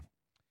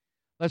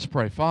Let's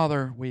pray.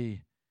 Father, we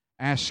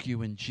ask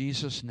you in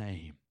Jesus'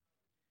 name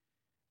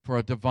for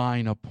a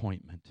divine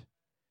appointment.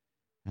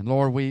 And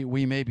Lord,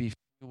 we may be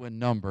few in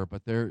number,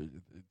 but there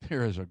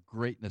is a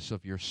greatness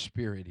of your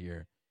Spirit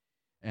here.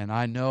 And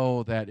I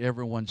know that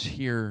everyone's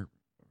here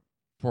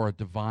for a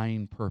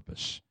divine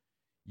purpose.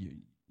 You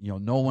know,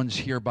 no one's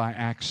here by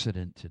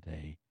accident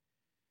today.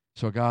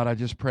 So God, I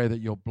just pray that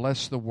you'll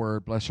bless the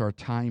word, bless our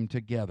time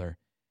together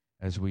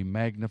as we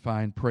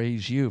magnify and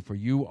praise you, for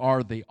you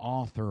are the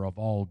author of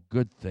all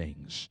good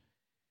things.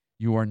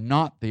 You are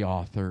not the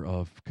author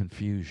of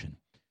confusion.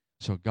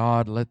 So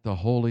God, let the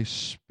Holy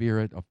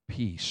Spirit of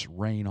peace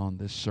reign on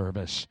this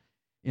service.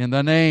 In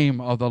the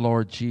name of the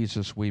Lord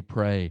Jesus we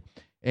pray.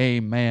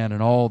 Amen.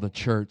 And all the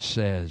church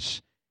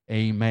says,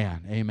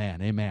 amen,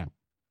 amen, amen.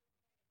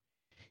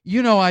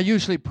 You know, I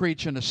usually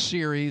preach in a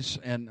series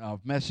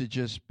of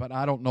messages, but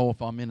I don't know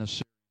if I'm in a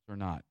series or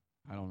not.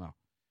 I don't know.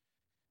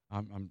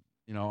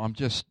 I'm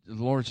just,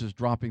 the Lord's just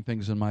dropping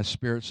things in my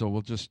spirit,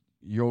 so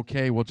you're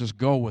okay, we'll just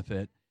go with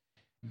it.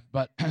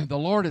 But the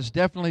Lord is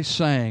definitely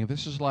saying,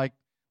 this is like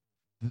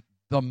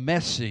the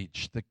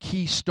message, the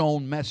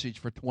keystone message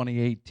for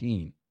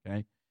 2018,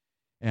 okay?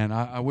 And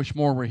I wish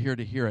more were here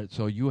to hear it,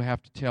 so you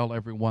have to tell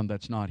everyone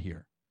that's not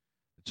here.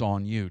 It's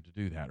on you to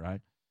do that,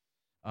 right?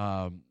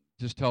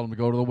 Just tell them to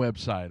go to the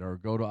website or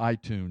go to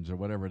iTunes or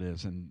whatever it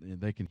is, and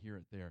they can hear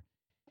it there.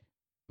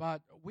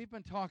 But we've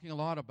been talking a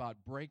lot about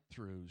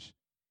breakthroughs,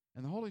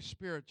 and the Holy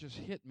Spirit just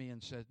hit me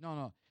and said,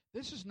 no,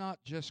 this is not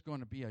just going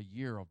to be a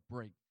year of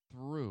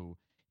breakthrough.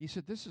 He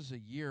said this is a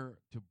year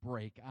to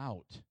break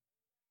out.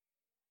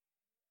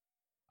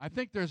 I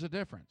think there's a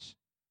difference.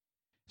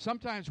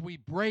 Sometimes we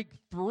break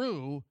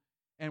through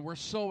and we're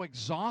so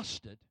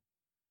exhausted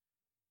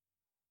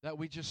that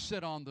we just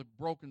sit on the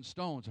broken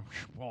stones.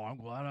 Well, I'm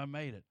glad I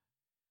made it.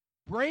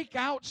 Break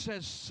out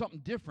says something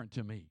different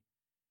to me.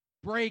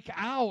 Break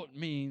out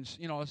means,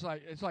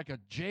 it's like a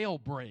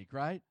jailbreak,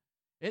 right?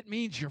 It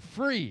means you're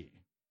free.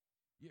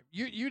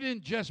 You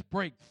didn't just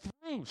break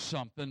through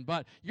something,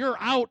 but you're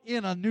out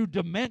in a new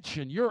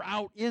dimension. You're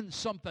out in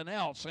something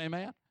else.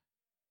 Amen?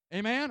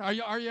 Amen? Are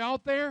you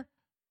out there?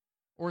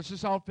 Or is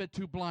this outfit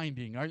too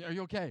blinding? Are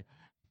you okay?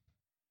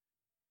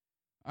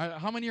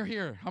 How many are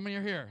here? How many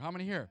are here? How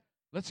many here?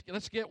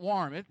 Let's get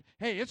warm.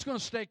 It's going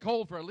to stay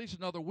cold for at least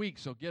another week,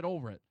 so get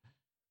over it.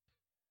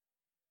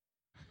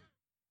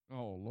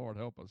 Oh, Lord,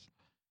 help us.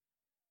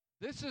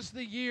 This is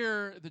the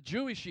year, the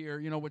Jewish year,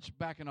 which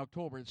back in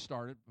October it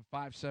started,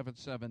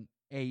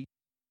 5778.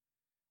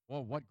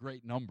 Well, what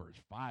great numbers.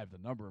 5, the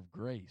number of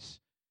grace.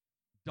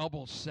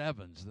 Double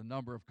sevens, the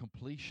number of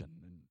completion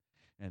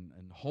and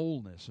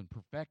wholeness and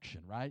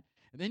perfection, right?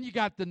 And then you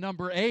got the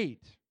number 8.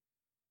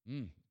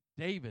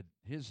 David,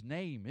 his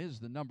name is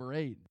the number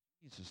 8.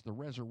 Jesus, the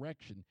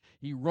resurrection.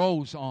 He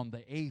rose on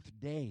the 8th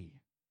day.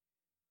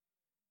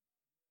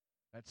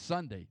 That's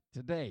Sunday,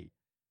 today.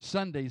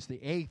 Sunday's the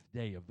 8th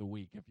day of the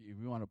week, if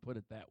you want to put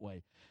it that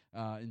way.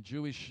 In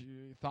Jewish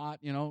thought,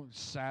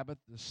 Sabbath,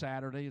 the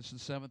Saturday is the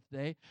 7th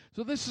day.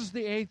 So this is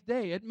the 8th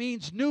day. It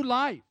means new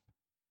life.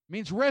 It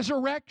means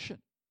resurrection.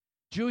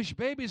 Jewish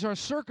babies are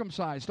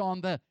circumcised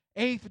on the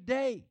 8th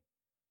day.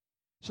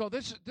 So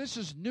this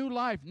is new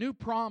life, new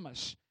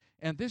promise.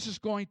 And this is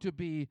going to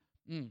be,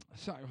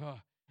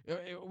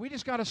 we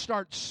just got to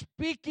start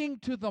speaking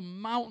to the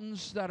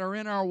mountains that are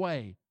in our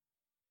way.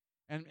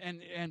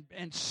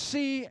 And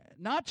see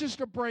not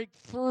just a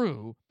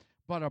breakthrough,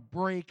 but a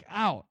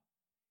breakout.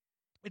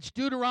 It's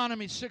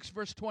Deuteronomy 6,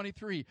 verse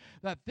 23,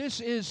 that this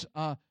is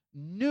a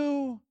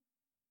new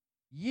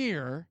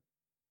year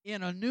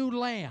in a new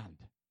land.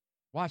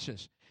 Watch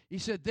this. He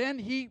said, then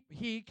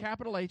he,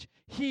 capital H,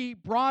 he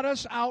brought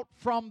us out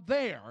from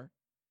there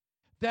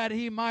that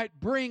he might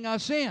bring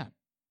us in.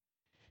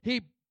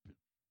 He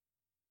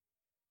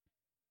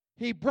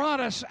brought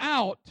us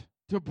out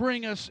to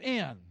bring us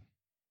in.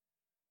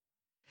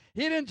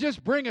 He didn't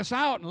just bring us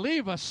out and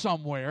leave us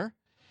somewhere.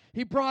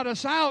 He brought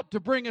us out to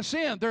bring us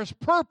in. There's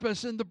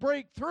purpose in the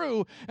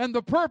breakthrough, and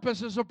the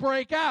purpose is a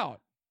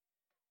breakout.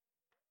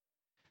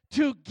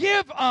 To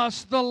give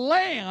us the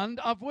land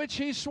of which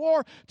he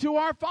swore to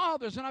our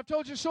fathers. And I've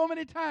told you so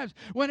many times,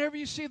 whenever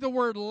you see the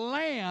word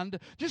land,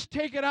 just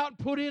take it out and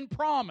put in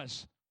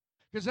promise.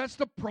 Because that's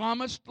the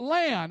promised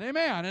land.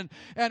 Amen.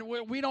 And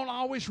we don't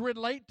always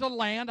relate to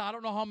land. I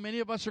don't know how many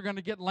of us are going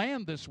to get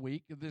land this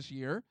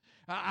year.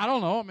 I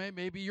don't know.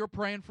 Maybe you're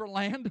praying for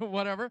land or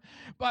whatever.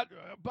 But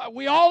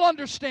we all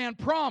understand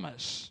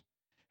promise.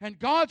 And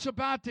God's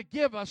about to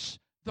give us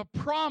the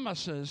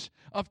promises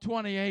of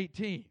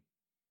 2018.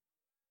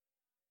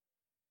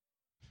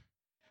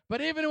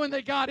 But even when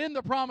they got in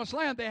the promised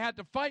land, they had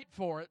to fight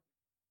for it.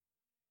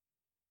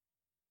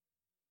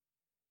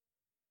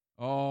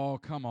 Oh,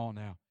 come on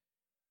now.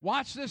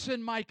 Watch this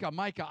in Micah.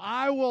 Micah,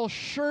 I will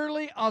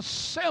surely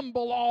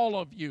assemble all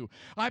of you.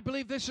 I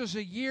believe this is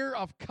a year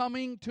of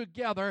coming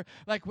together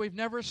like we've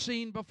never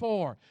seen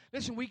before.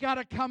 Listen, we got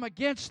to come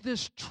against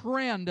this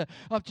trend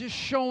of just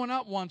showing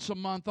up once a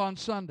month on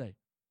Sunday.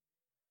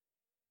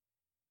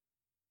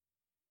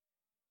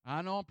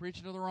 I know I'm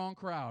preaching to the wrong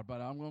crowd, but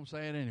I'm going to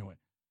say it anyway.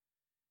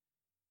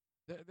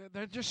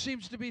 There just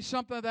seems to be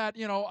something that,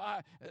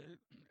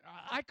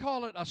 I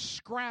call it a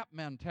scrap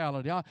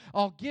mentality.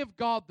 I'll give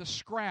God the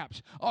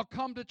scraps. I'll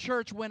come to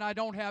church when I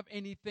don't have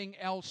anything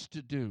else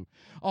to do.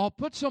 I'll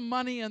put some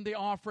money in the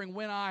offering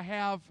when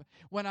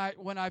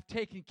I've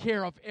taken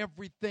care of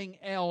everything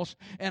else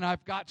and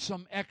I've got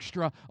some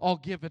extra. I'll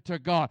give it to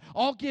God.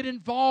 I'll get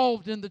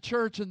involved in the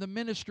church and the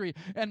ministry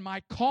and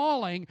my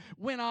calling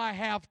when I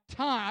have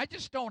time. I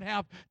just don't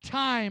have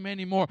time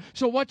anymore.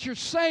 So what you're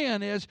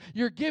saying is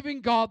you're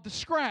giving God the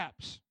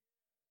scraps.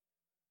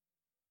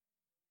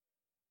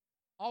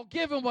 I'll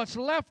give him what's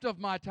left of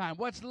my time,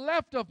 what's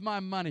left of my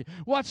money,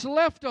 what's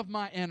left of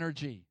my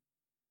energy.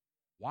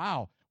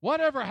 Wow.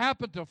 Whatever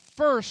happened to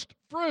first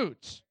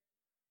fruits?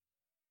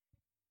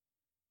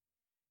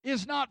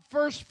 Is not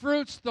first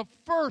fruits the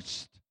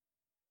first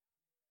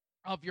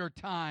of your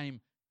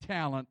time,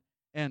 talent,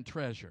 and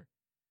treasure?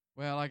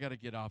 Well, I got to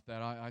get off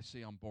that. I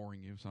see I'm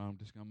boring you, so I'm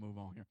just going to move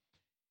on here.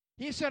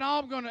 He said,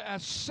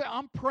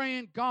 I'm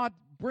praying, God,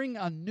 bring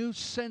a new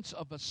sense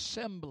of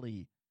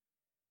assembly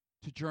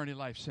to Journey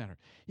Life Center.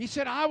 He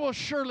said, I will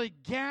surely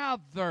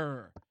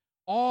gather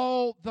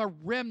all the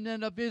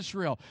remnant of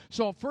Israel.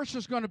 So first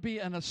there's going to be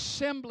an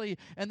assembly,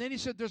 and then he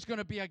said there's going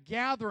to be a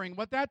gathering.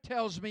 What that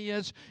tells me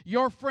is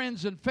your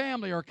friends and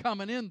family are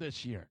coming in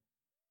this year.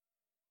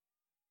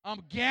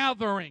 I'm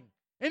gathering.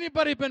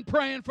 Anybody been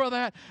praying for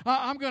that?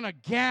 I'm going to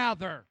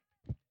gather.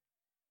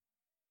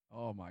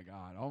 Oh, my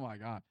God. Oh, my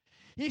God.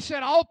 He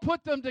said, I'll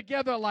put them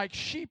together like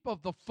sheep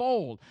of the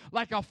fold,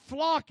 like a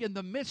flock in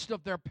the midst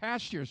of their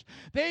pastures.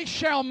 They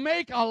shall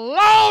make a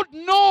loud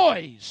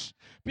noise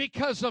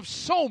because of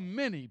so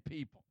many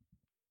people.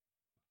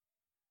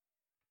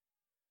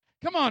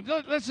 Come on,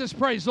 let's just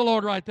praise the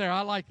Lord right there.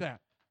 I like that.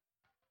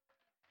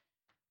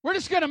 We're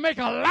just going to make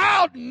a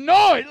loud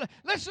noise.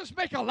 Let's just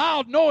make a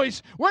loud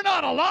noise. We're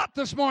not a lot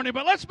this morning,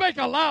 but let's make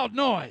a loud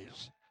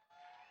noise.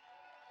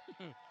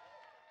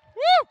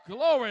 Woo!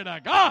 Glory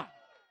to God.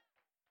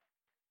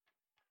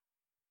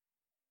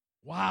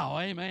 Wow,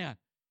 amen.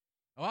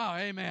 Wow,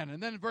 amen.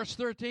 And then verse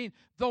 13,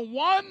 the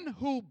one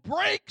who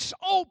breaks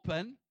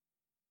open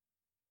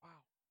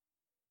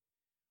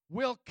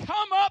will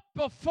come up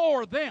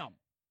before them.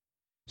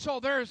 So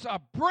there's a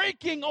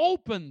breaking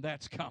open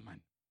that's coming.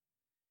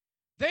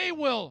 They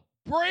will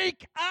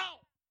break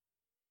out.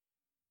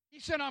 He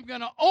said, I'm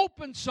going to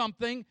open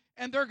something,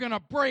 and they're going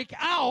to break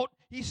out.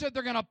 He said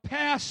they're going to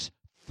pass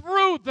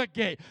through the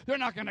gate. They're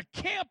not going to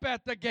camp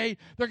at the gate.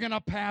 They're going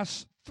to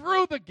pass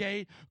through the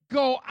gate,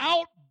 go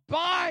out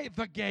by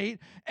the gate,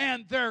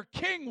 and their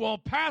king will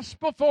pass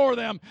before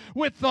them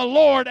with the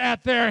Lord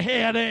at their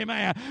head.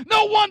 Amen.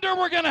 No wonder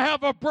we're going to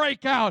have a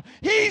breakout.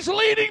 He's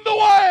leading the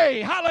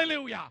way.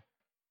 Hallelujah.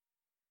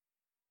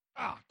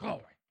 Ah,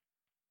 glory.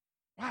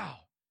 Wow.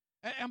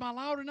 Am I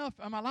loud enough?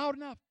 Am I loud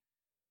enough?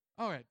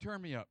 All right,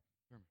 turn me up.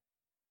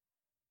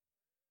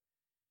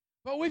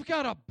 But we've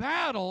got a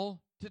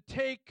battle to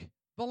take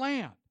the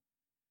land.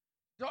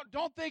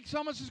 Don't think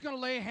someone's just going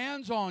to lay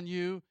hands on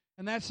you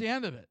and that's the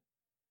end of it.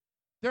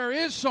 There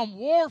is some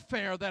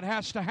warfare that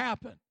has to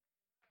happen.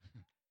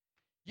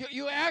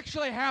 You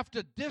actually have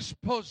to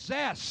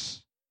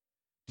dispossess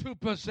to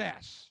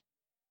possess.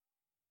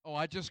 Oh,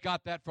 I just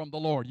got that from the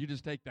Lord. You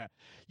just take that.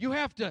 You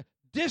have to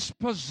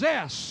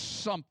dispossess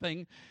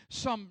something,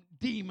 some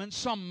demons,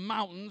 some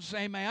mountains,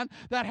 amen,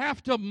 that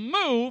have to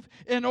move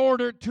in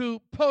order to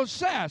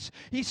possess.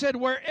 He said,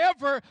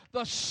 wherever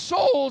the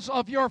soles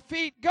of your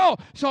feet go.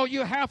 So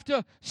you have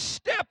to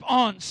step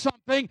on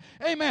something,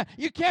 amen.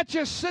 You can't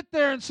just sit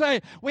there and say,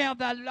 well,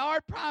 the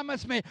Lord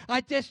promised me. I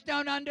just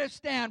don't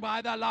understand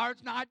why the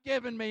Lord's not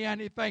giving me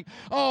anything.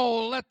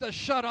 Oh, let the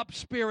shut up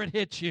spirit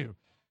hit you.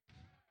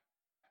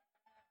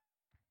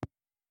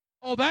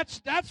 Oh, that's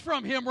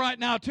from him right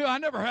now too. I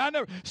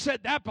never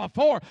said that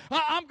before.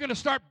 I'm going to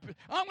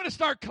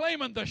start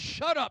claiming the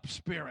shut up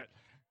spirit.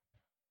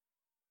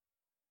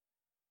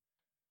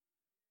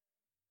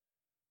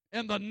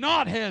 And the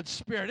knothead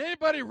spirit.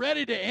 Anybody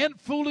ready to end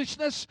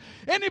foolishness?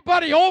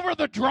 Anybody over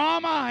the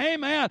drama?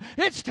 Amen.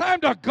 It's time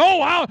to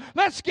go out.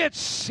 Let's get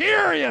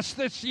serious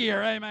this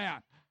year.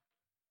 Amen.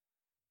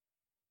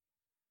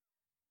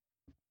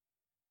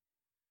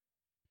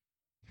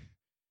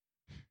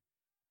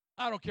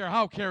 I don't care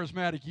how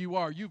charismatic you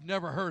are, you've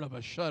never heard of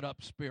a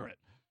shut-up spirit.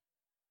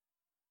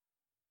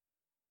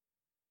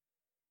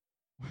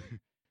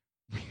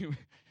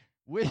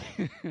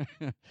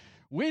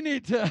 We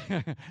need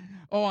to,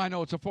 oh, I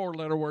know it's a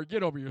four-letter word.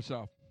 Get over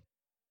yourself.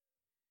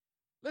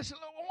 Listen,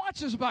 watch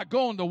this about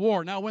going to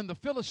war. Now, when the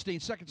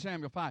Philistines, 2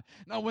 Samuel 5,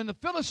 now when the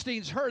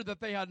Philistines heard that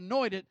they had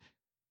anointed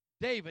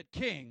David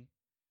king,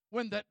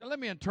 let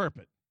me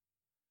interpret.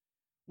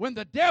 When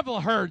the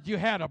devil heard you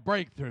had a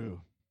breakthrough,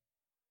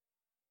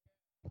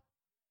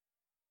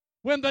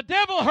 when the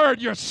devil heard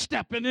you're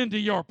stepping into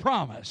your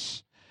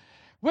promise,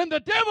 when the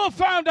devil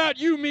found out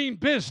you mean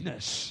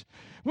business,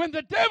 when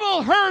the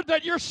devil heard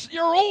that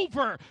you're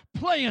over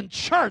playing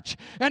church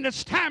and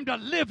it's time to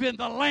live in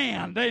the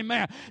land,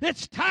 amen.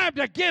 It's time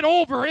to get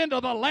over into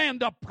the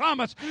land of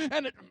promise.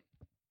 And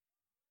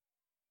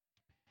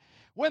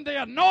when they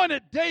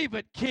anointed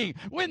David king,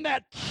 when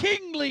that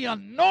kingly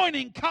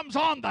anointing comes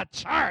on the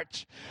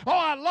church. Oh,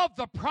 I love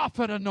the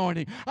prophet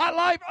anointing.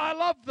 I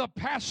love the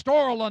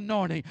pastoral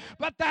anointing.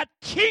 But that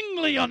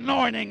kingly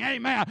anointing,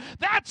 amen,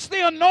 that's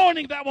the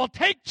anointing that will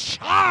take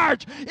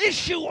charge,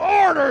 issue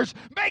orders,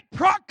 make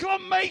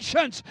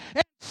proclamations,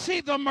 and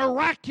see the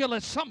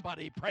miraculous.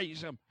 Somebody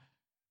praise him.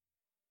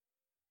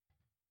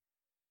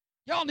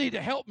 Y'all need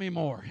to help me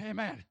more.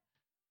 Amen.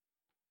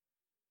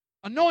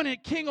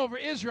 Anointed king over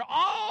Israel.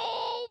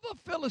 All the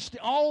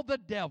Philistines, all the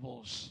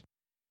devils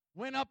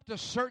went up to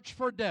search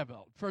for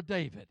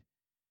David.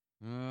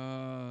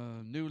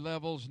 New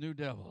levels, new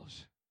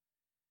devils.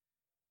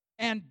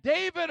 And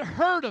David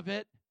heard of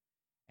it,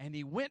 and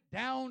he went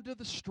down to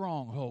the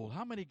stronghold.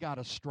 How many got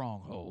a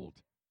stronghold?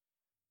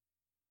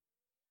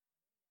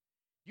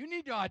 You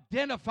need to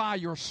identify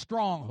your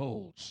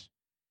strongholds.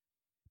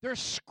 There's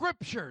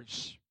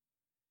scriptures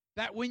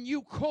that when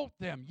you quote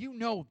them, you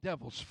know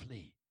devils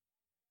flee.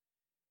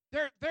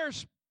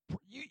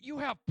 You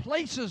have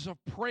places of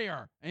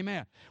prayer,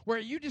 amen, where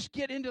you just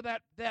get into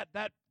that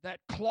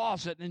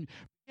closet and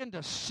begin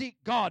to seek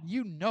God.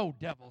 You know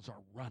devils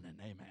are running,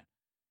 amen.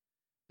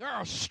 There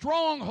are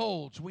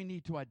strongholds we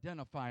need to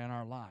identify in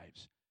our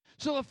lives.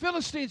 So the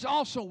Philistines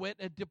also went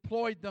and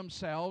deployed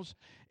themselves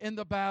in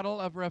the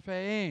battle of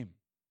Rephaim.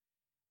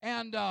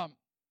 And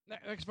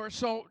next verse,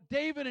 so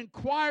David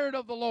inquired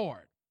of the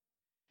Lord,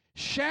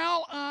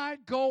 shall I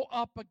go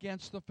up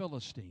against the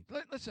Philistines?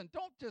 Listen,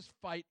 don't just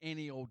fight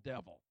any old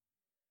devil.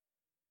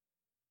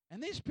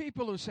 And these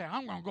people who say,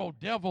 I'm going to go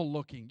devil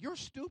looking, you're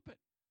stupid.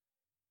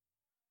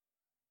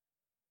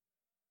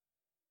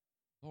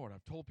 Lord,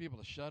 I've told people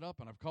to shut up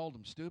and I've called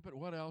them stupid.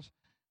 What else?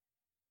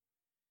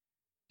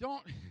 Do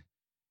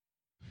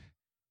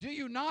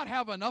you not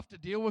have enough to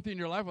deal with in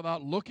your life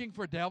without looking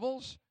for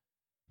devils?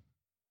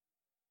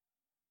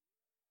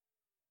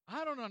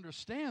 I don't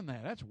understand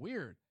that. That's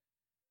weird.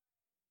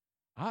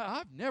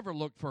 I've never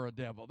looked for a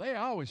devil. They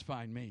always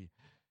find me.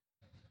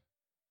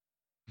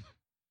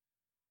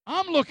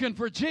 I'm looking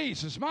for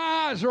Jesus.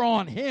 My eyes are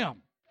on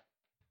him.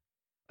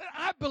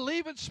 I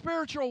believe in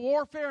spiritual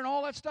warfare and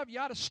all that stuff.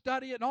 You ought to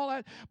study it and all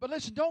that. But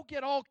listen, don't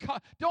have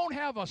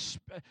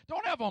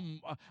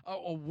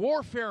a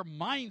warfare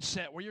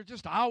mindset where you're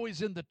just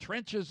always in the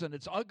trenches and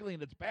it's ugly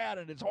and it's bad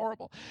and it's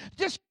horrible.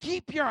 Just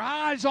keep your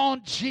eyes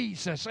on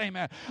Jesus.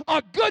 Amen.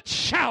 A good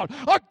shout,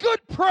 a good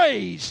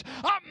praise,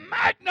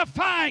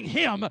 magnifying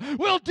him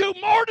will do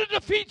more to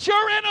defeat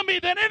your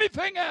enemy than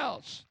anything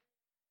else.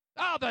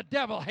 Oh, the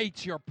devil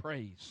hates your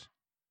praise.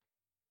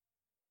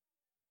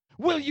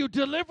 Will you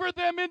deliver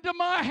them into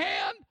my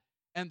hand?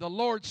 And the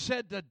Lord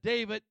said to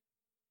David,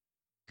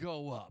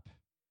 go up.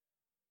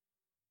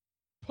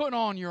 Put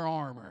on your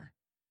armor,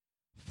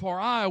 for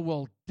I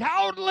will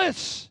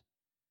doubtless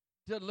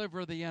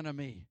deliver the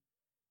enemy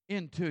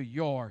into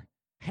your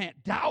hand.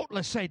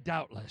 Doubtless, say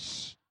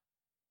doubtless.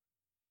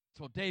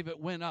 So David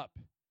went up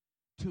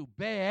to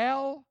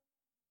Baal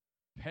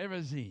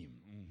Perazim.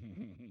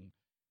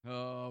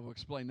 We'll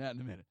explain that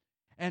in a minute.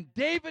 And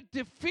David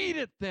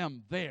defeated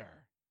them there.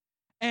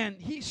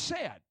 And he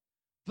said,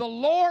 the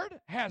Lord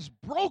has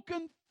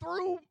broken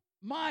through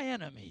my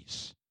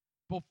enemies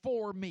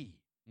before me.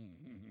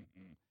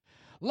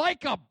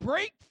 Like a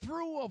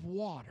breakthrough of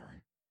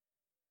water.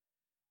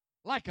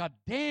 Like a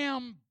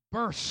dam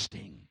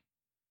bursting.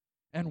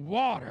 And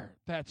water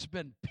that's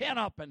been pent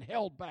up and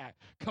held back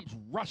comes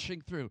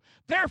rushing through.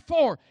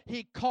 Therefore,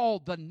 he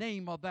called the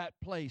name of that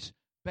place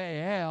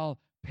Baal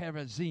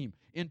Perazim.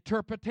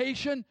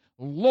 Interpretation,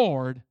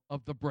 Lord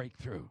of the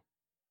breakthrough.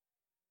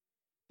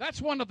 That's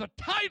one of the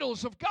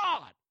titles of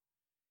God.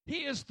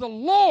 He is the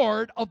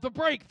Lord of the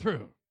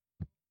breakthrough.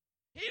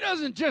 He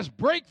doesn't just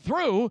break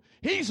through,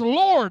 he's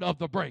Lord of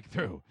the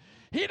breakthrough.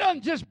 He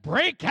doesn't just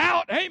break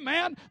out,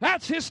 amen.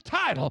 That's his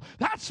title.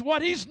 That's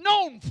what he's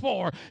known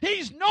for.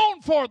 He's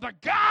known for the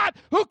God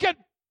who can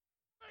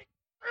break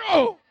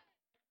through.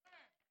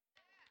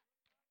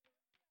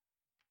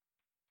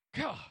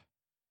 God,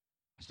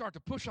 I start to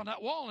push on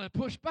that wall and it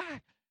pushed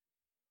back.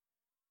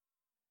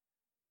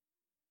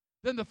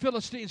 Then the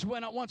Philistines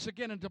went out once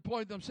again and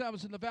deployed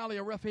themselves in the valley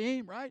of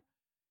Rephaim, right?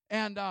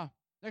 And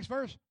next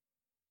verse.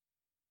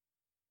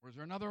 Was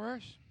there another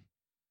verse?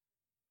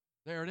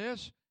 There it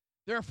is.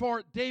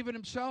 Therefore, David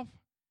himself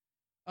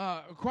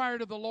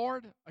inquired of the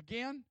Lord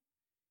again,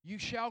 you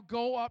shall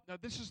go up. Now,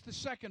 this is the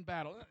second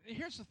battle.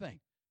 Here's the thing.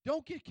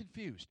 Don't get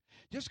confused.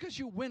 Just because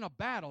you win a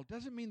battle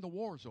doesn't mean the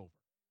war's over.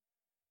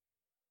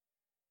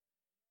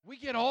 We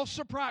get all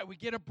surprised. We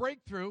get a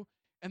breakthrough.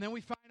 And then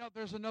we find out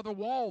there's another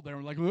wall there.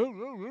 We're like,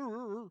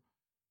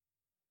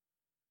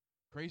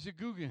 crazy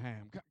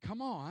Guggenheim.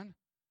 Come on.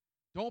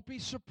 Don't be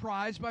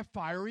surprised by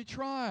fiery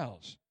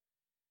trials.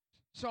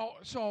 So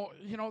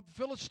the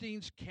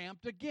Philistines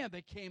camped again.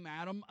 They came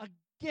at him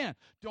again.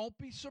 Don't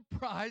be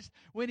surprised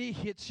when he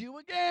hits you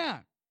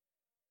again.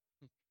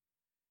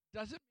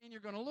 Doesn't mean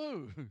you're going to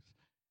lose.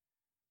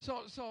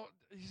 So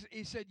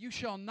he said, you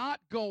shall not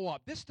go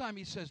up. This time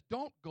he says,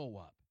 don't go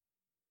up.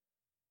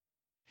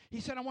 He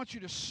said, I want you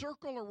to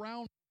circle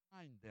around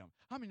behind them.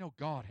 How many know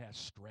God has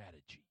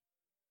strategy?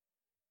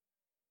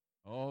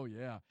 Oh,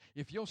 yeah.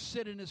 If you'll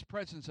sit in His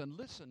presence and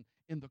listen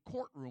in the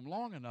courtroom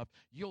long enough,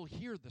 you'll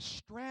hear the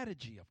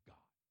strategy of God.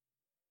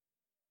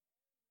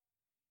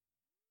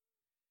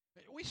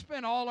 We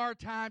spend all our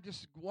time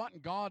just wanting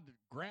God to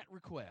grant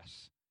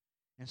requests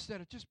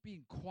instead of just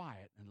being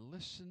quiet and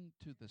listen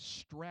to the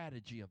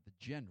strategy of the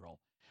general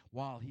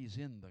while he's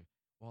in the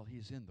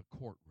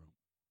courtroom.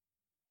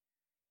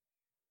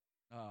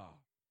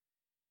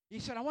 He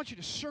said, I want you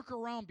to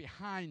circle around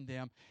behind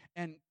them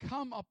and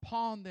come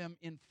upon them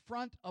in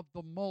front of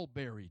the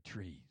mulberry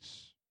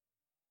trees.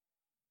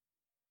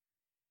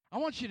 I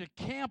want you to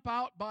camp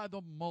out by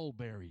the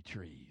mulberry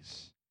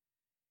trees.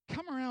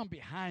 Come around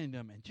behind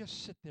them and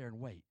just sit there and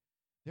wait.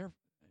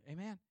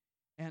 Amen?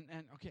 And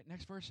okay,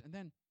 next verse. And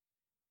then,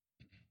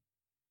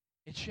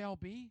 it shall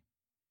be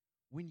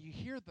when you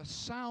hear the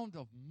sound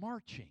of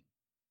marching.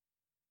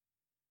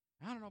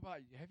 I don't know about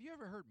you. Have you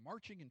ever heard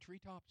marching in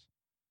treetops?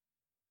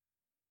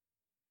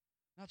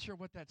 Not sure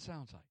what that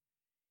sounds like.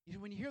 He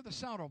said, when you hear the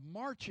sound of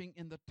marching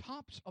in the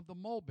tops of the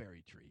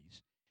mulberry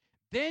trees,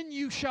 then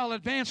you shall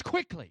advance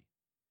quickly.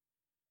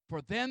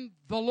 For then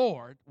the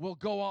Lord will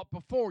go out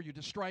before you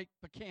to strike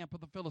the camp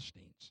of the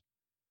Philistines.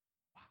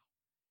 Wow.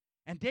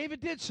 And David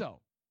did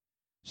so.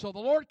 So the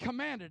Lord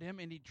commanded him,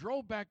 and he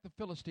drove back the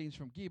Philistines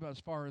from Geba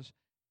as far as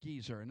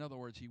Gezer. In other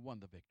words, he won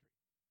the victory.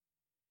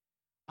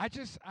 I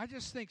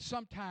just think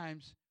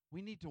sometimes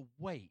we need to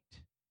wait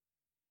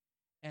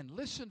and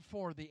listen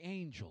for the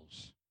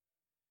angels.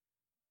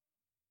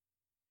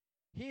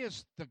 He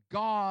is the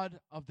God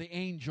of the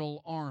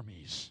angel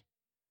armies.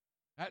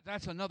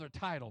 That's another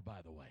title,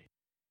 by the way.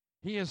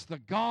 He is the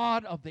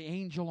God of the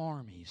angel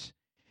armies.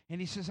 And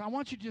he says, I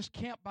want you to just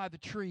camp by the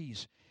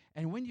trees.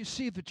 And when you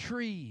see the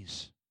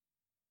trees,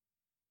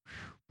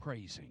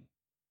 praising.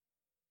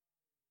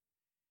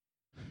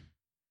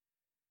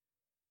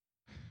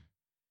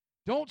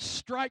 Don't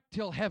strike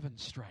till heaven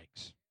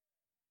strikes.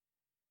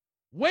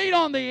 Wait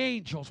on the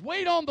angels.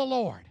 Wait on the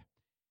Lord.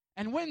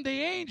 And when the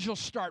angels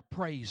start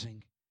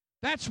praising,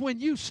 that's when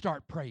you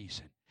start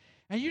praising.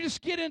 And you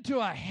just get into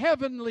a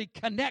heavenly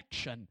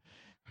connection.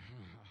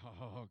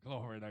 Oh,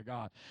 glory to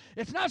God.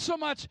 It's not so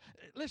much,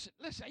 listen,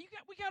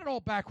 we got it all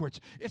backwards.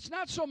 It's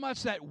not so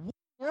much that we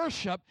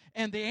worship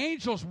and the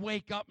angels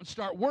wake up and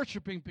start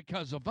worshiping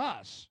because of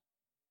us.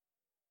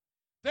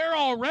 They're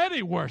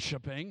already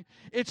worshiping.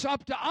 It's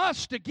up to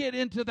us to get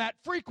into that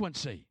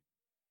frequency.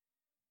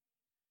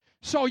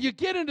 So you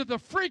get into the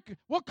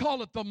we'll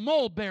call it the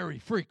mulberry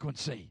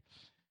frequency.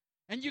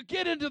 And you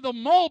get into the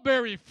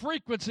mulberry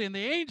frequency, and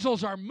the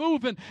angels are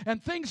moving,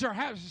 and things are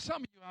happening.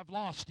 Some of you I've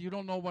lost. You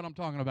don't know what I'm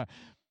talking about.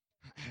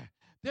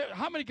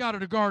 How many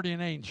got a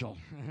guardian angel?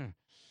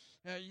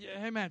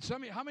 Hey, man,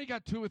 how many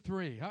got 2 or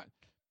 3?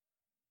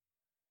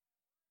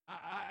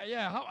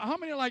 How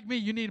many like me?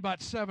 You need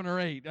about 7 or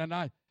 8. And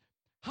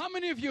how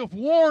many of you have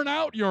worn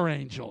out your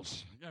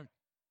angels?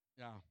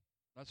 Yeah,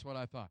 that's what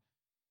I thought.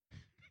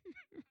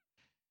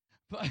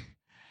 But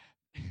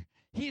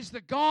He's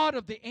the God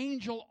of the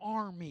angel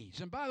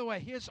armies. And by the way,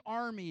 His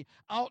army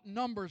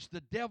outnumbers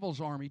the devil's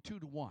army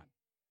 2-1.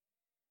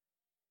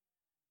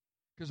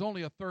 Because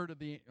only a third of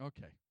the...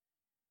 Okay.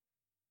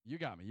 You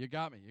got me.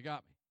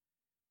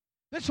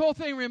 This whole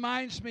thing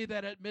reminds me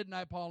that at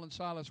midnight, Paul and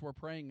Silas were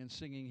praying and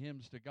singing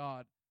hymns to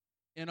God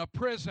in a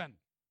prison.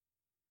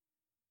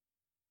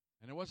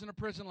 And it wasn't a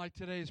prison like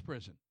today's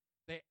prison.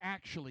 They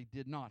actually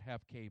did not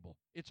have cable.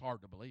 It's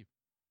hard to believe.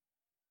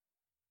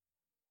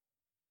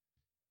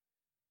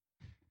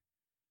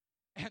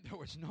 And there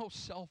was no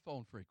cell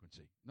phone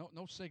frequency,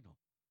 no signal.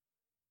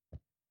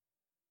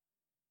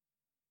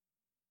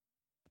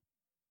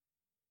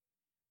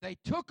 They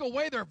took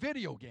away their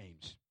video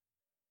games.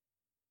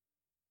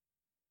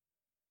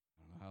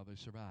 I don't know how they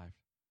survived.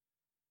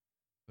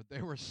 But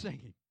they were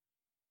singing.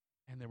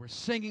 And they were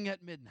singing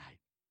at midnight.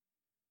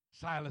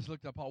 Silas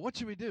looked up Paul. What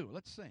should we do?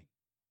 Let's sing.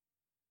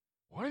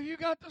 What have you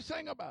got to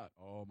sing about?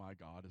 Oh, my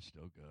God is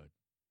still good.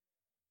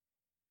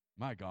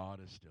 My God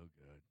is still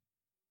good.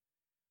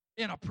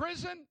 In a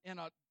prison,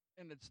 and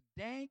it's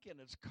dank, and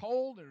it's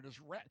cold, and it's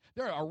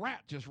a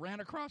rat just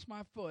ran across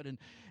my foot,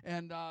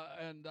 and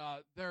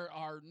there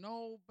are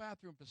no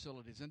bathroom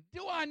facilities. And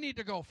do I need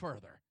to go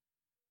further?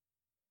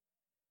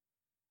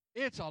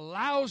 It's a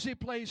lousy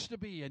place to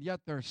be, and yet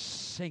they're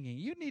singing.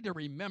 You need to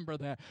remember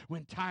that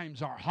when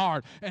times are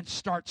hard and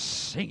start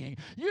singing.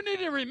 You need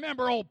to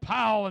remember old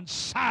Paul and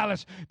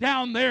Silas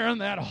down there in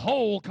that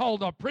hole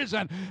called a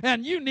prison,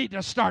 and you need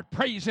to start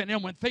praising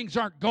Him when things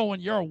aren't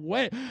going your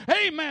way.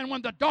 Amen.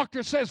 When the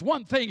doctor says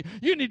one thing,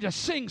 you need to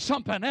sing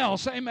something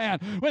else. Amen.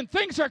 When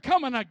things are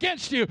coming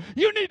against you,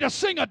 you need to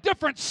sing a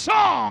different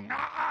song.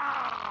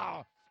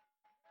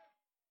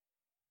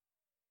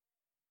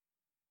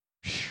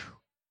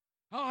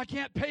 Oh, I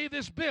can't pay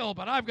this bill,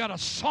 but I've got a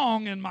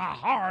song in my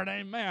heart.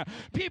 Amen.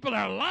 People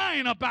are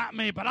lying about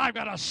me, but I've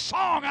got a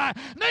song I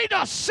need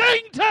to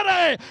sing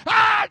today.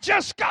 I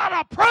just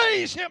got to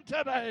praise Him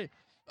today.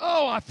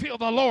 Oh, I feel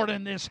the Lord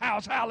in this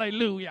house.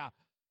 Hallelujah.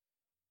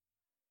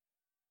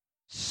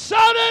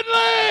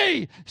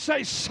 Suddenly,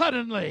 say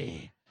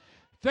suddenly,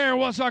 there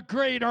was a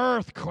great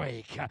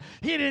earthquake.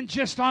 He didn't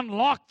just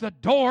unlock the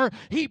door,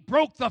 he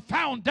broke the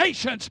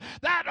foundations.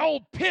 That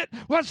old pit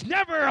was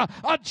never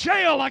a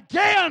jail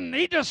again.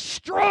 He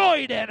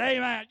destroyed it.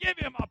 Amen. Give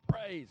him a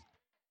praise.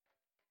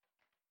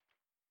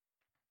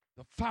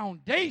 The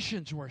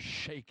foundations were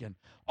shaken.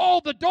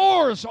 All the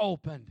doors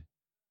opened.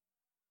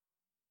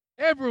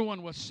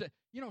 Everyone was sick.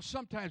 You know,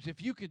 sometimes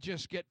if you could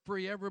just get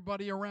free,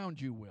 everybody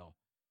around you will.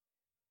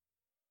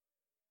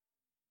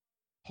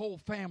 Whole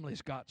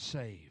families got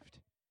saved.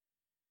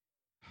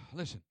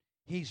 Listen,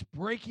 he's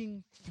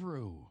breaking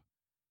through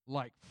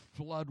like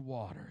flood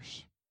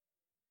waters.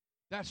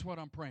 That's what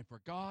I'm praying for.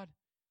 God,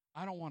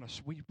 I don't want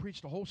to. We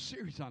preached a whole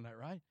series on that,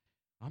 right?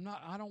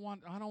 I don't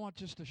want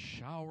just the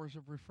showers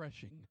of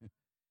refreshing.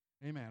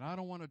 Amen. I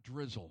don't want a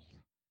drizzle.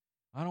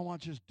 I don't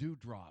want just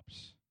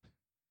dewdrops.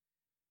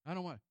 I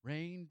don't want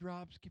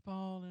raindrops keep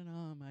falling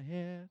on my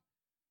head.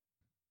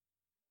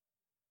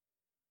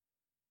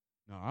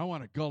 No, I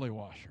want a gully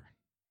washer.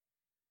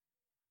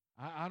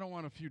 I don't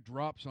want a few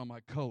drops on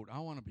my coat. I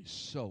want to be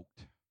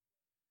soaked.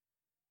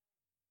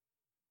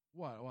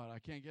 What? I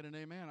can't get an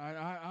amen?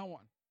 I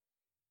want.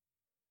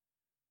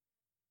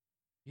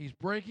 He's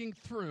breaking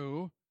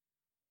through.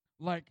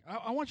 Like,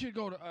 I want you to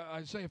go to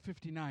Isaiah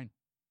 59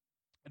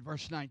 at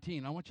verse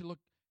 19. I want you to look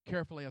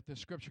carefully at this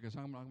scripture because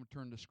I'm going to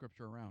turn this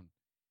scripture around.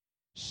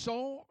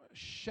 So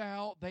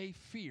shall they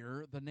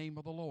fear the name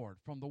of the Lord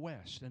from the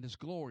west, and his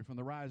glory from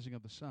the rising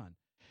of the sun.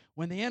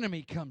 When the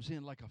enemy comes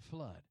in like a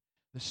flood,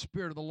 the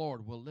Spirit of the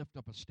Lord will lift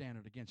up a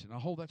standard against it. Now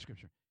hold that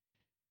scripture.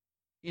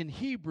 In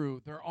Hebrew,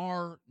 there's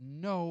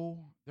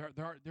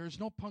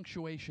no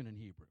punctuation in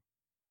Hebrew.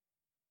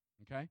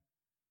 Okay?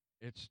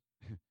 It's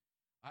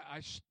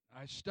I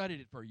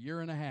studied it for a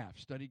year and a half,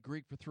 studied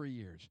Greek for 3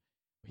 years.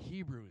 But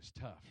Hebrew is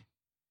tough.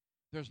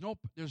 There's no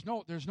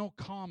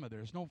comma,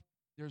 there's no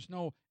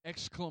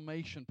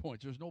exclamation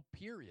points, there's no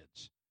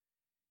periods.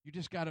 You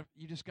just gotta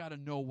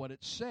know what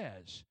it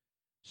says.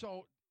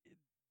 So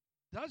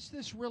does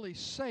this really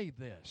say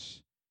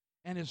this?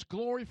 And his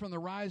glory from the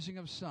rising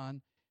of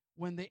sun.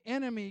 When the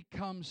enemy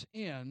comes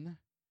in,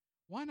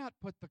 why not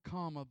put the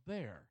comma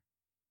there?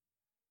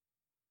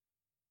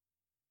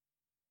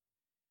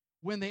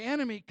 When the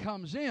enemy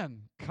comes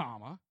in,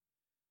 comma,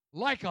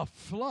 like a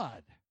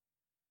flood,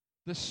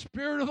 the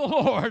Spirit of the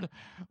Lord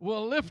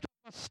will lift up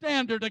a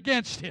standard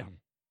against him.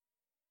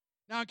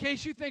 Now, in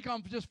case you think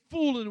I'm just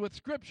fooling with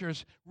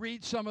scriptures,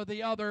 read some of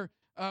the other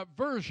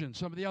versions,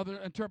 some of the other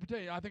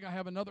interpretations. I think I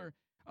have another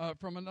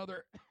from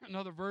another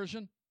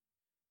version,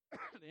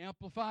 the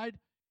Amplified.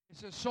 It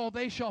says, so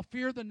they shall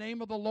fear the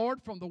name of the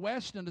Lord from the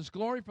west, and his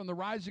glory from the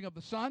rising of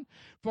the sun.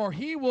 For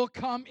he will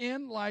come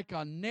in like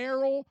a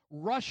narrow,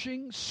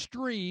 rushing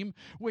stream,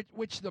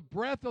 which the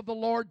breath of the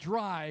Lord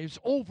drives,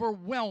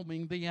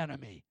 overwhelming the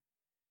enemy.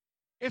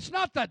 It's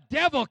not the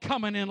devil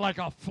coming in like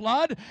a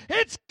flood.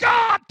 It's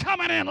God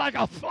coming in like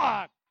a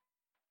flood.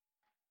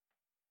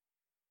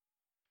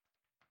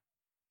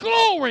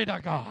 Glory to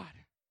God.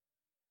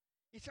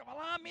 He said,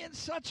 well, I'm in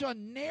such a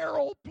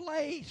narrow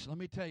place. Let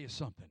me tell you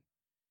something.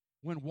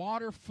 When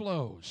water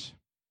flows,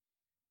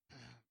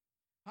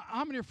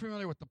 how many are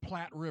familiar with the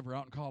Platte River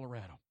out in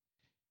Colorado?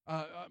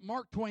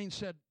 Mark Twain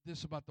said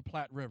this about the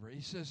Platte River.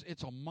 He says,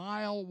 it's a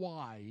mile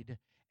wide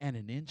and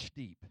an inch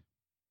deep.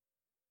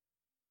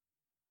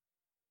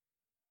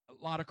 A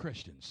lot of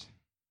Christians.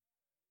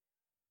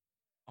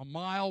 A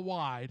mile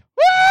wide,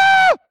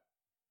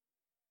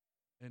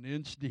 an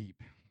inch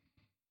deep.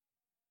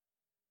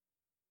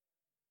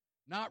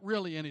 Not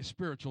really any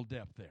spiritual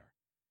depth there.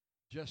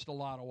 Just a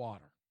lot of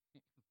water.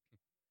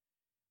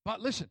 But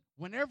listen,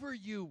 whenever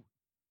you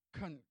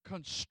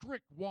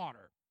constrict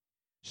water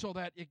so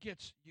that it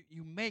gets,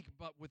 you make,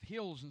 but with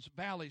hills and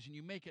valleys, and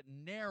you make it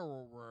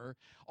narrower,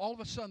 all of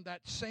a sudden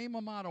that same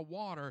amount of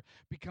water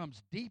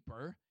becomes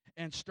deeper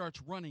and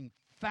starts running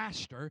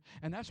faster.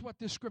 And that's what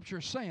this scripture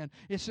is saying.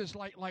 It says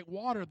like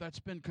water that's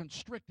been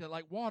constricted,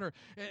 like water,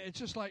 it's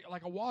just like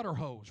a water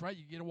hose, right?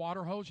 You get a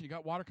water hose and you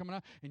got water coming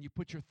out and you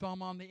put your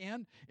thumb on the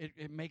end,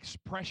 it makes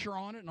pressure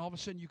on it, and all of a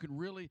sudden you can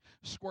really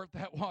squirt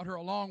that water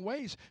a long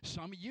ways.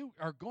 Some of you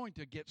are going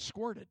to get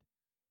squirted.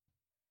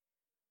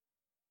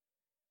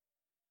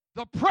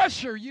 The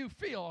pressure you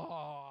feel,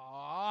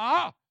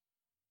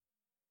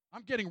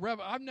 I'm getting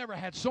I've never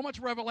had so much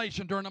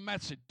revelation during a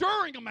message.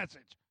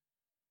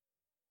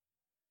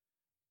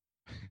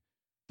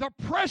 The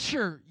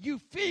pressure you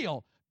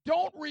feel,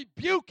 don't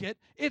rebuke it.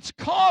 It's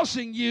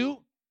causing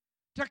you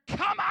to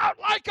come out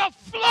like a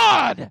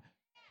flood.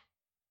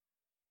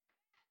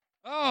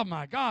 Oh,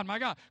 my God.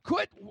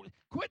 Quit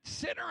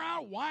sitting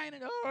around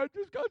whining. Oh, I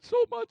just got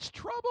so much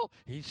trouble.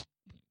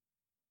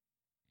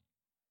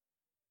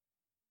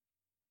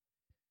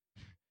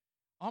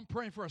 I'm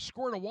praying for a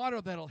squirt of water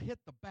that'll hit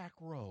the back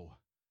row.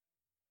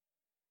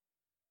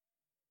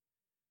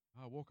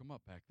 I woke him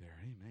up back there.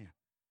 Amen.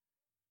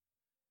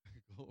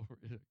 Glory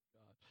to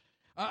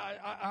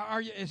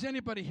God. Is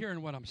anybody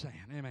hearing what I'm saying?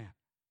 Amen.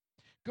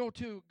 Go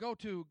to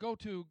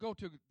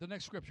the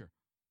next scripture.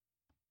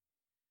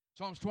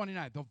 Psalms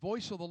 29, the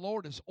voice of the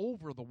Lord is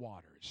over the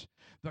waters.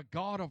 The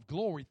God of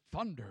glory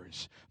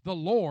thunders. The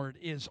Lord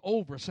is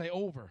over. Say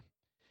over.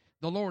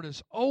 The Lord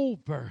is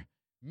over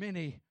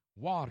many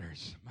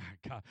waters. My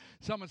God.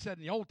 Someone said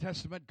in the Old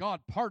Testament,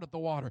 God parted the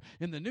water.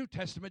 In the New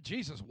Testament,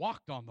 Jesus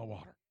walked on the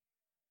water.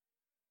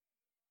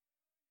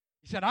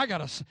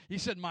 He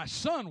said, my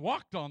son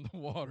walked on the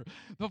water.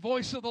 The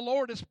voice of the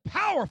Lord is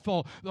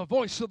powerful. The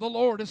voice of the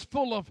Lord is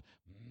full of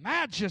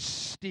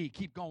majesty.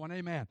 Keep going,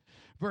 amen.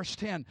 Verse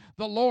 10,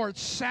 the Lord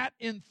sat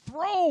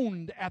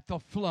enthroned at the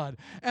flood,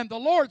 and the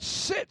Lord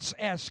sits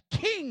as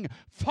king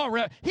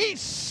forever. He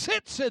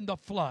sits in the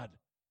flood.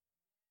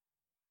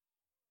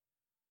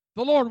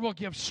 The Lord will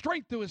give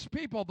strength to his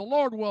people. The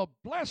Lord will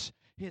bless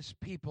his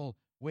people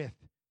with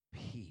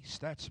peace.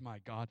 That's my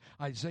God.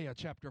 Isaiah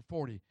chapter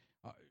 40.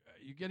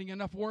 You getting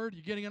enough word?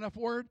 You getting enough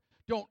word?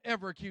 Don't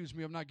ever accuse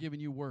me of not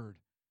giving you word.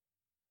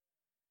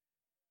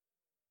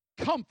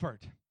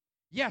 Comfort.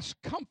 Yes,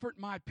 comfort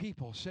my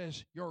people,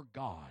 says your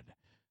God.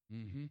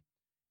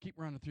 Keep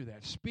running through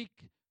that. Speak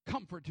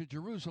comfort to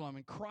Jerusalem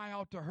and cry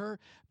out to her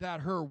that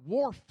her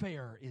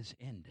warfare is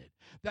ended,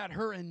 that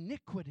her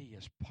iniquity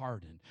is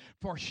pardoned.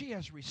 For she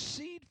has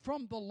received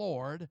from the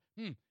Lord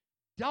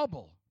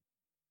double,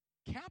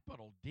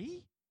 capital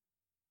D.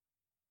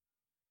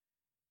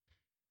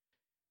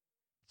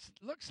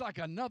 Looks like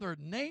another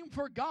name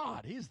for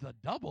God. He's the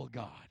double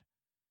God.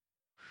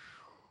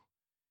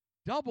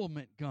 Double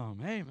mint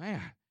gum.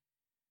 Amen.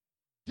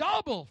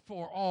 Double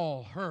for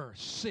all her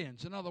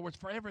sins. In other words,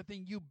 for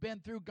everything you've been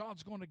through,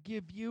 God's going to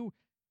give you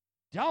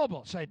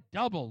double. Say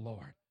double,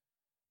 Lord.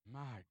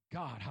 My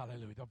God,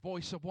 hallelujah. The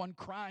voice of one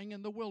crying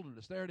in the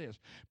wilderness. There it is.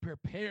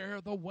 Prepare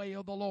the way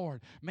of the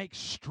Lord. Make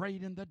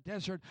straight in the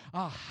desert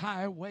a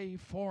highway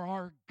for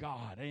our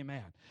God.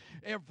 Amen.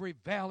 Every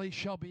valley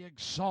shall be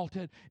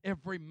exalted.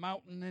 Every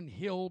mountain and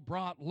hill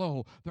brought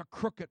low. The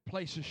crooked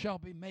places shall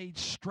be made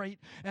straight,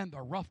 and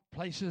the rough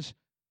places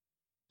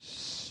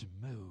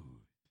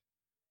smooth.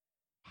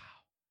 Wow.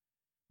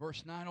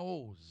 Verse 9,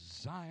 oh,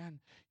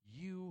 Zion,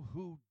 you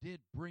who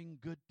did bring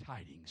good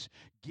tidings,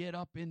 get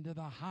up into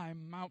the high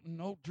mountain,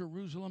 O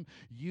Jerusalem,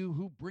 you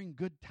who bring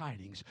good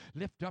tidings.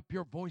 Lift up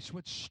your voice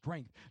with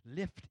strength.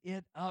 Lift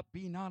it up,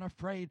 be not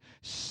afraid.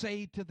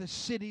 Say to the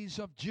cities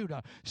of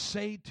Judah,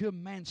 say to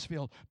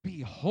Mansfield,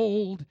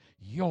 behold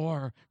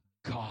your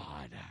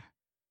God.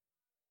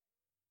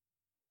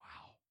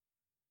 Wow.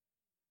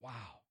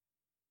 Wow.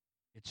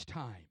 It's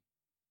time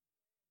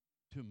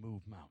to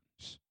move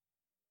mountains.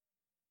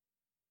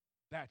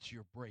 That's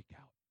your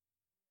breakout.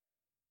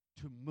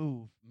 To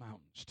move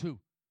mountains, to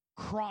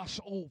cross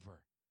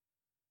over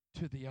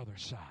to the other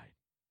side.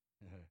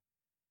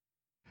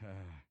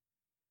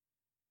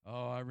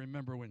 Oh, I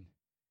remember when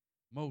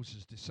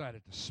Moses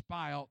decided to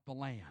spy out the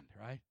land,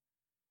 right?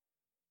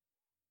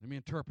 Let me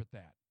interpret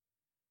that.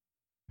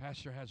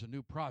 Pastor has a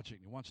new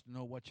project. He wants to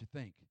know what you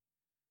think.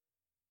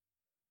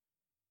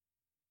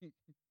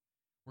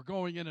 We're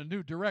going in a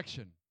new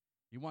direction.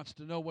 He wants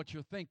to know what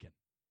you're thinking.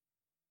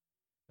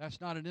 That's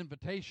not an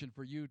invitation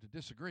for you to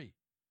disagree.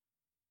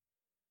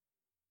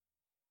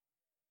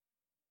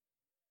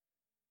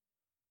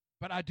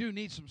 But I do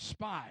need some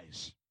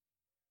spies.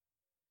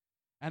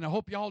 And I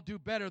hope y'all do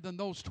better than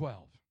those 12.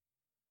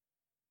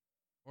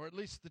 Or at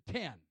least the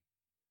 10.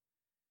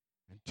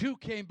 And 2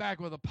 came back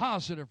with a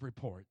positive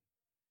report.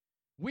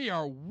 We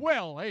are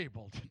well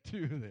able to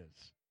do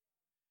this.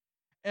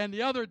 And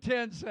the other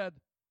 10 said,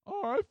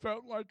 oh, I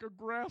felt like a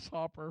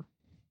grasshopper.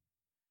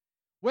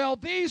 Well,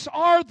 these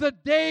are the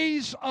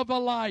days of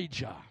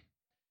Elijah.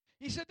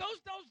 He said,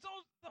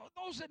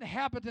 those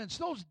inhabitants,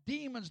 those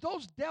demons,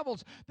 those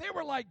devils, they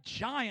were like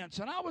giants,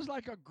 and I was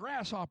like a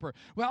grasshopper.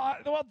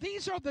 Well,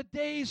 these are the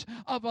days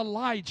of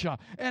Elijah.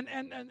 And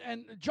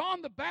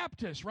John the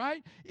Baptist,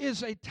 right,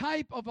 is a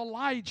type of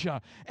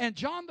Elijah. And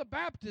John the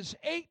Baptist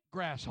ate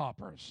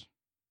grasshoppers.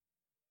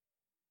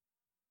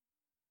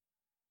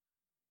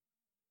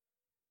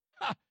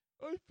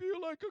 I feel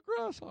like a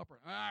grasshopper.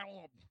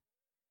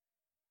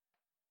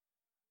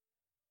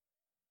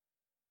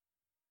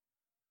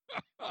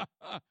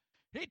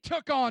 He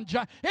took on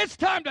giants. It's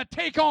time to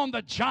take on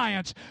the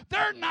giants.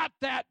 They're not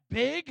that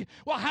big.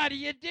 Well, how do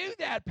you do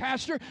that,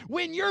 Pastor?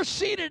 When you're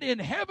seated in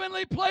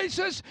heavenly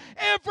places,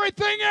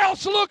 everything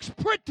else looks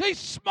pretty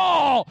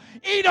small.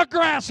 Eat a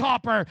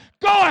grasshopper.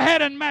 Go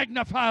ahead and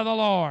magnify the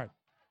Lord.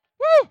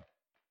 Woo!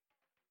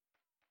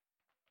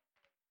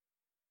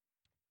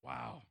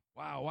 Wow.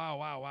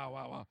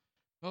 Wow.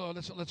 Oh,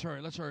 let's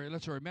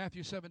hurry.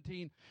 Matthew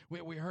 17,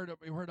 we heard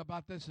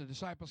about this. The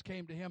disciples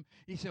came to him.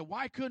 He said,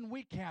 why couldn't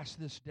we cast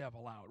this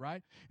devil out,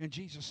 right? And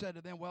Jesus said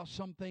to them, well,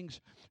 some things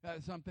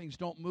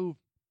don't move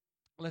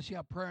unless you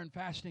have prayer and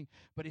fasting.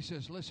 But he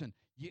says, listen,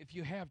 if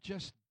you have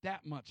just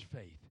that much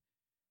faith,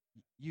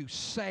 you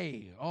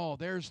say, oh,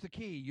 there's the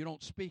key. You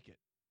don't speak it.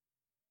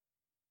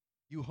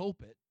 You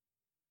hope it.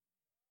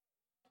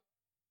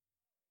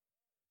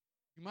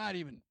 You might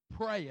even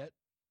pray it.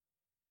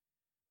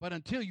 But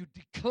until you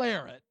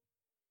declare it,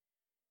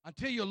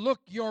 until you look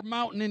your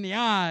mountain in the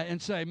eye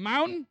and say,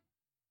 mountain,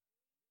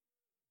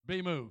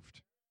 be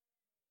moved.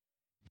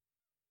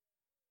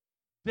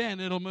 then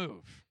it'll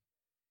move.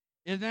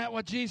 Isn't that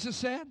what Jesus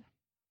said?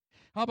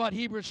 How about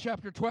Hebrews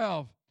chapter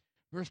 12,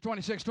 verse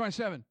 26,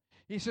 27?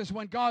 He says,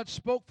 when God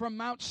spoke from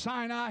Mount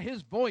Sinai,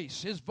 his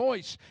voice,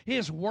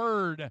 his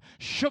word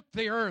shook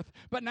the earth.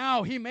 But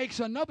now he makes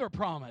another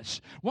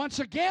promise. Once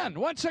again,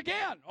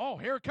 oh,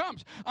 here it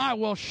comes. I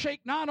will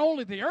shake not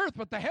only the earth,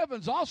 but the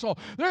heavens also.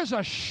 There's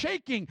a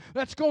shaking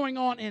that's going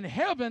on in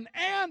heaven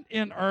and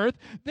in earth.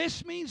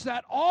 This means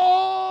that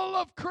all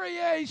of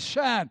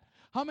creation,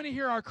 how many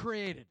here are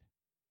created?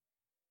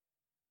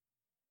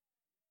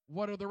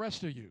 What are the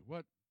rest of you?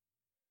 What?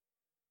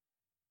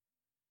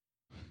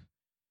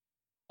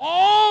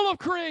 All of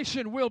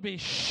creation will be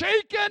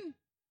shaken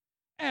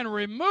and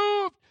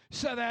removed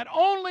so that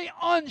only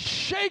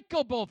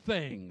unshakable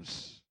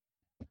things.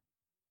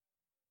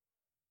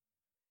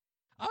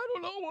 I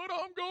don't know what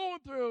I'm going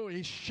through.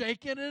 He's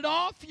shaking it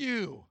off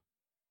you.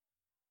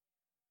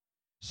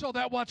 So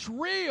that what's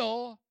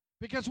real,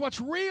 because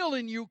what's real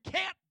in you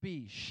can't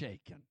be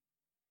shaken.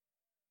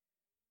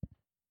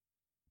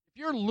 If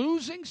you're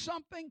losing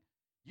something,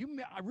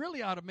 I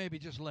really ought to maybe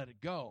just let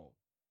it go.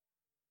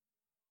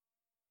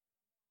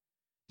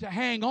 To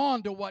hang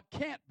on to what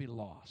can't be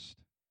lost.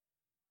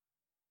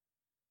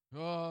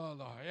 Oh,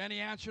 Lord. And he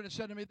answered and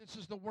said to me, this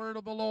is the word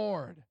of the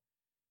Lord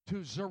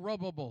to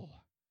Zerubbabel,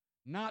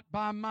 not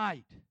by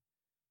might,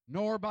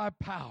 nor by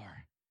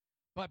power,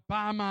 but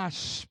by my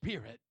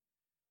Spirit,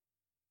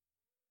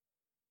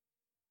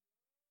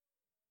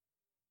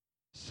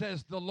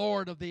 says the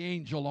Lord of the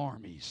angel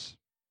armies.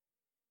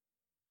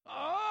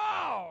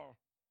 Oh,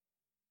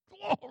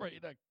 glory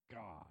to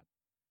God.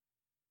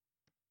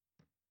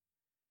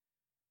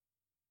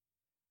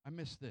 I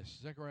missed this.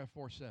 Zechariah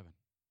 4:7.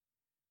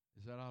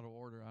 Is that out of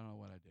order? I don't know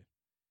what I did.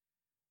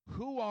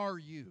 Who are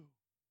you?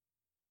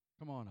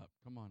 Come on up,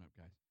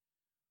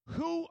 guys.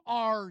 Who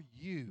are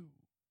you?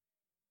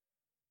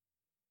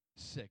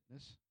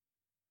 Sickness.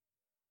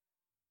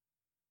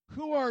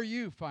 Who are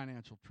you?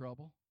 Financial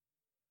trouble.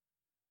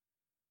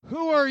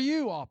 Who are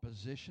you?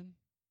 Opposition.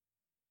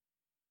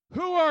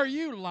 Who are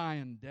you?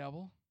 Lying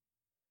devil.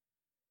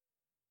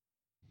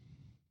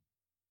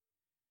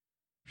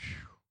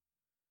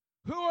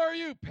 Who are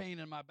you, pain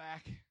in my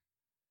back?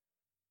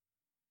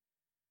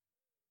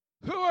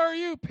 Who are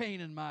you,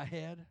 pain in my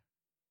head?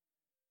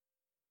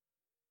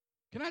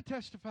 Can I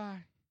testify?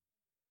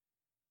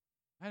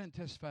 I didn't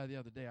testify the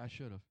other day. I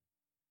should have.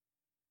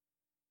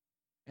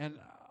 And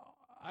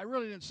I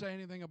really didn't say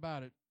anything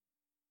about it.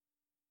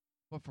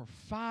 But for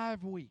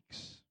 5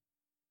 weeks,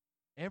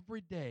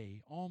 every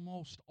day,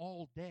 almost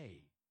all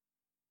day,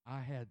 I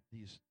had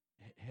these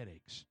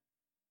headaches.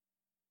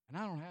 And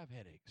I don't have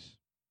headaches.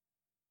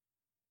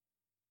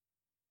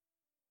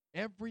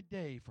 Every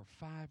day for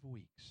 5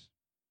 weeks.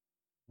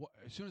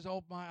 As soon as I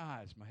open my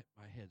eyes,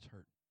 my head's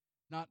hurting.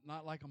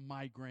 Not like a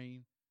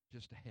migraine,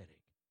 just a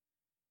headache.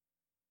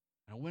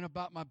 And I went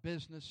about my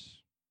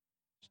business,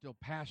 still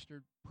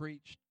pastored,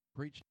 preached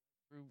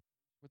through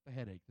with the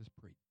headache. Just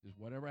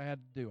whatever I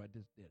had to do, I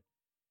just did.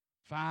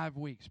 5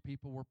 weeks,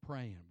 people were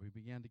praying. We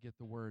began to get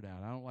the word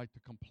out. I don't like to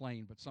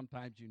complain, but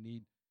sometimes you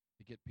need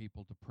to get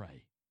people to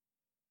pray.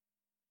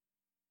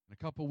 And a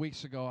couple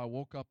weeks ago, I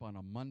woke up on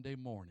a Monday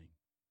morning.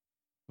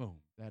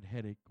 Boom, that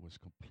headache was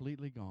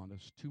completely gone.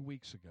 This was 2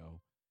 weeks ago,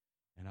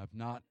 and I've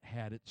not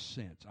had it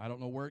since. I don't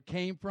know where it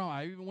came from.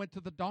 I even went to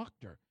the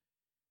doctor,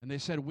 and they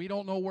said, we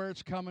don't know where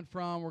it's coming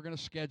from. We're going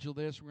to schedule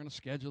this. We're going to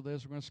schedule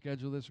this. We're going to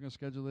schedule this. We're going to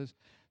schedule this.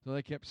 So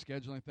they kept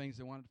scheduling things.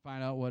 They wanted to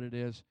find out what it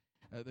is.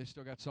 They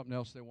still got something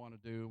else they want to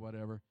do,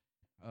 whatever.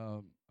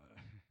 But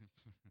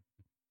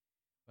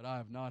I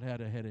have not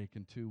had a headache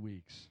in 2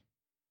 weeks.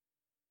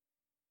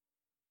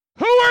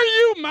 Who are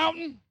you,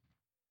 mountain?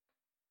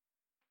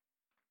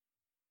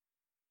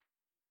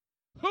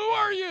 Who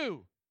are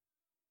you?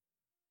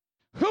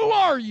 Who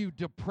are you,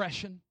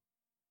 depression?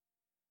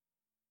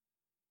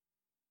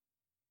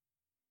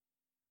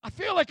 I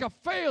feel like a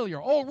failure.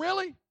 Oh,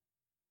 really?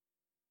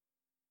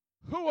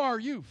 Who are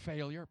you,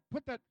 failure?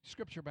 Put that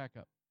scripture back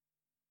up.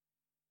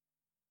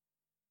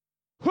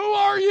 Who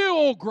are you,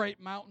 oh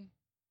great mountain?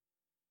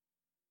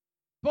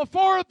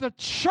 Before the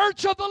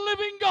church of the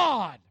living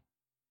God,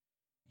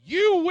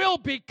 you will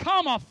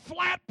become a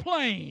flat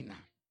plain.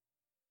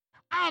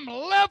 I'm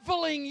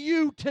leveling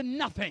you to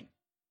nothing.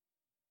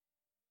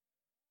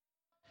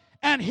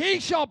 And he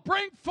shall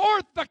bring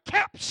forth the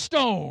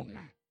capstone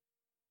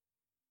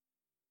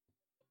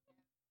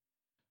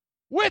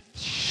with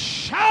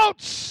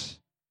shouts,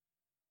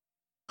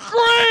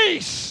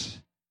 grace,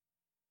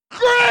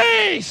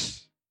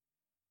 grace.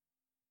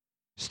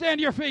 Stand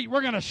to your feet.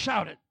 We're going to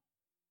shout it.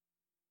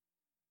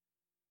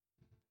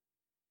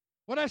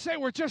 What I say,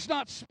 we're just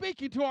not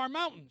speaking to our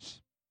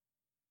mountains.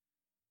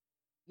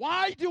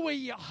 Why do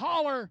we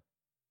holler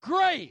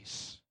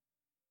grace?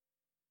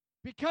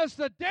 Because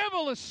the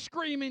devil is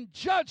screaming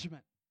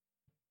judgment.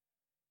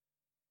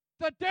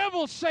 The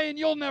devil's saying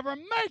you'll never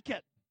make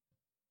it.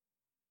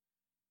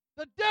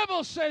 The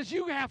devil says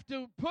you have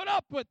to put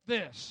up with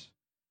this.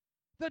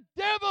 The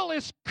devil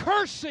is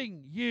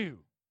cursing you.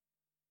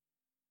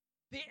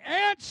 The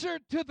answer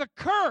to the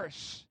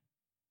curse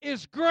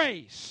is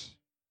grace.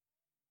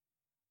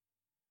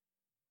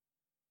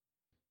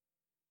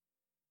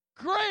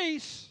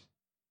 Grace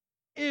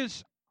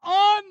is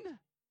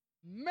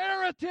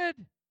unmerited,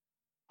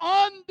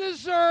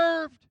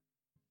 undeserved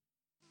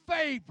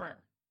favor.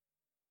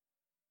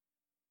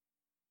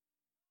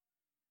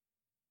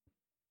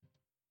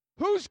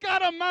 Who's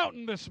got a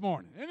mountain this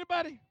morning?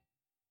 Anybody?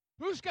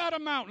 Who's got a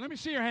mountain? Let me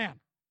see your hand.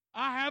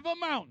 I have a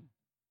mountain.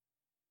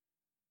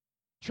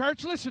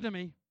 Church, listen to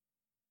me.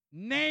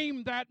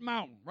 Name that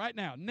mountain right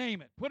now.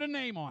 Name it. Put a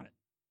name on it.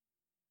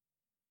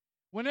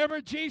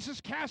 Whenever Jesus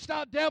cast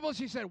out devils,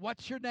 he said,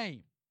 "What's your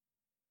name?"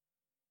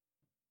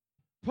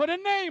 Put a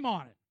name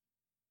on it.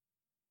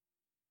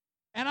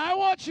 And I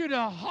want you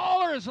to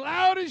holler as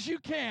loud as you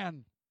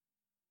can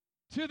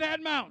to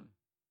that mountain.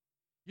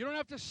 You don't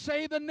have to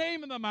say the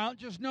name of the mountain,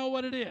 just know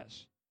what it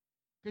is.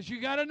 Because you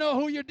got to know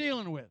who you're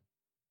dealing with.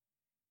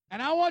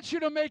 And I want you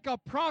to make a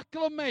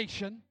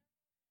proclamation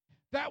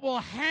that will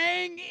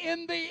hang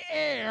in the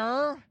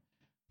air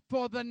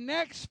for the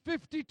next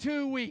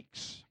 52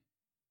 weeks.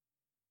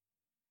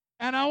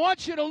 And I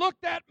want you to look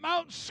that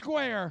mountain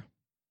square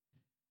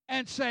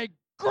and say,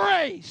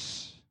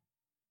 grace,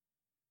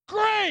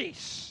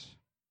 grace,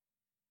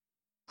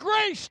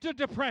 grace to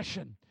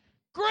depression,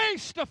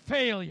 grace to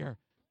failure,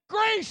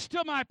 grace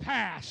to my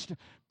past,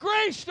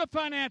 grace to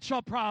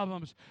financial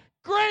problems,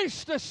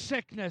 grace to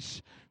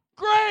sickness,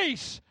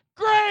 grace,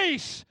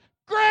 grace,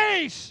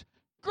 grace,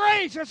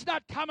 grace. It's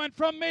not coming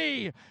from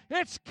me.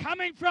 It's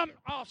coming from,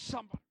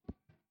 somebody.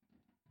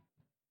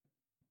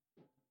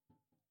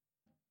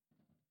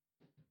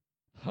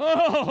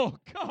 Oh,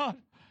 God.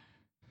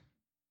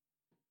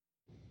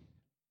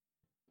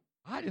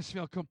 I just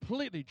feel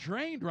completely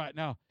drained right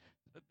now.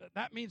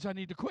 That means I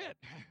need to quit.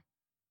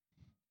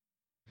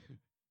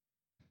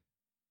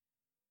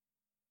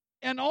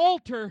 An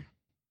altar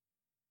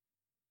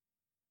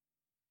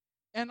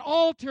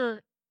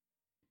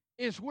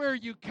is where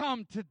you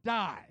come to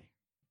die.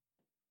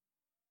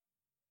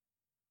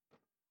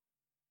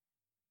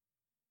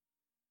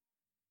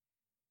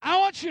 I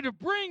want you to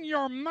bring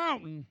your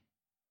mountain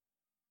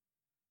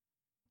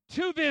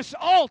to this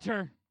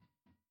altar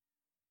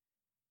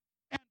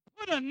and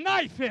put a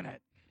knife in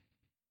it.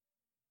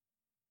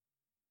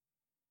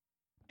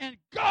 And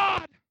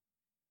God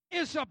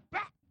is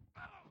about...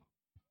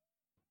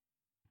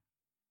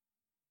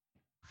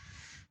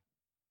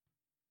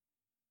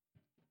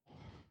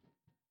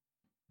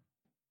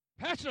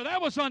 Pastor,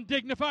 that was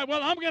undignified.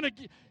 Well,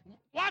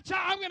 watch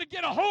out, I'm going to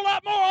get a whole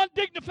lot more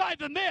undignified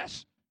than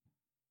this.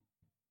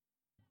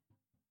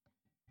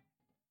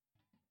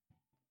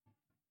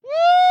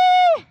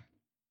 Woo!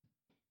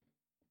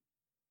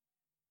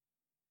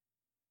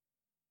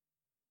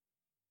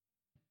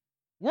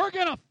 We're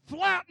going to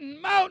flatten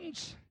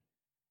mountains.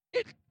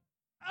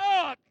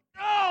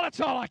 That's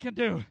all I can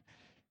do.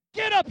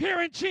 Get up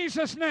here in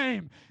Jesus'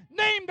 name.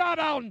 Name that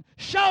mountain.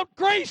 Shout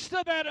grace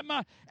to that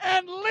mountain.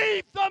 And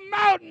leave the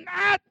mountain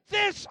at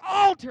this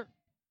altar.